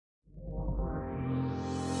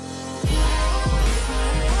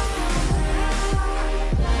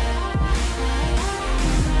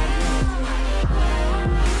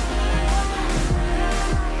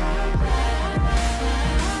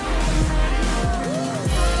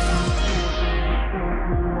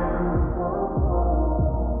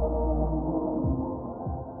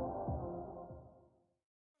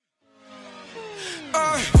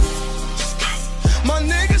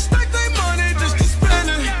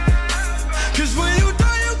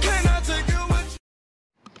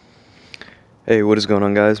Hey, what is going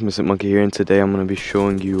on, guys? MysticMonkey here, and today I'm going to be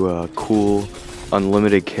showing you a cool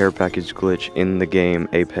unlimited care package glitch in the game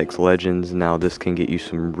Apex Legends. Now this can get you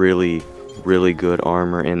some really good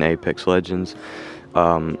armor in Apex Legends.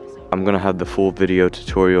 I'm going to have the full video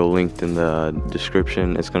tutorial linked in the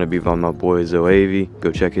description. It's going to be by my boy Zoavi. Go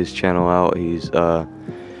check his channel out. He's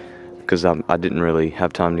because I didn't really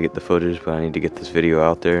have time to get the footage, but I need to get this video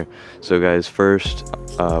out there. So guys, first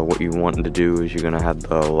what you want to do is you're going to have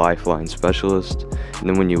the lifeline specialist, and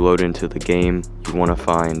then when you load into the game you want to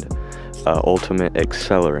find ultimate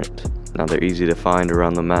accelerant. Now they're easy to find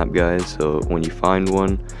around the map, guys, so when you find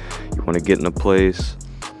one you want to get in a place.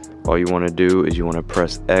 All you want to do is you want to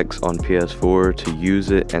press X on PS4 to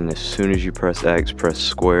use it, and as soon as you press X, press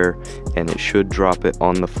square, and it should drop it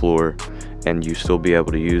on the floor and you still be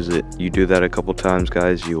able to use it. You do that a couple times,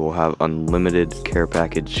 guys, you will have unlimited care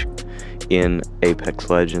package in Apex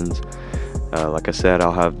Legends. Like I said,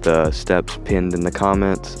 I'll have the steps pinned in the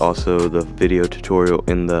comments, also the video tutorial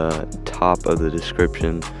in the top of the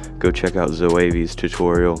description. Go check out Zoavi's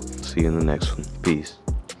tutorial. See you in the next one. Peace.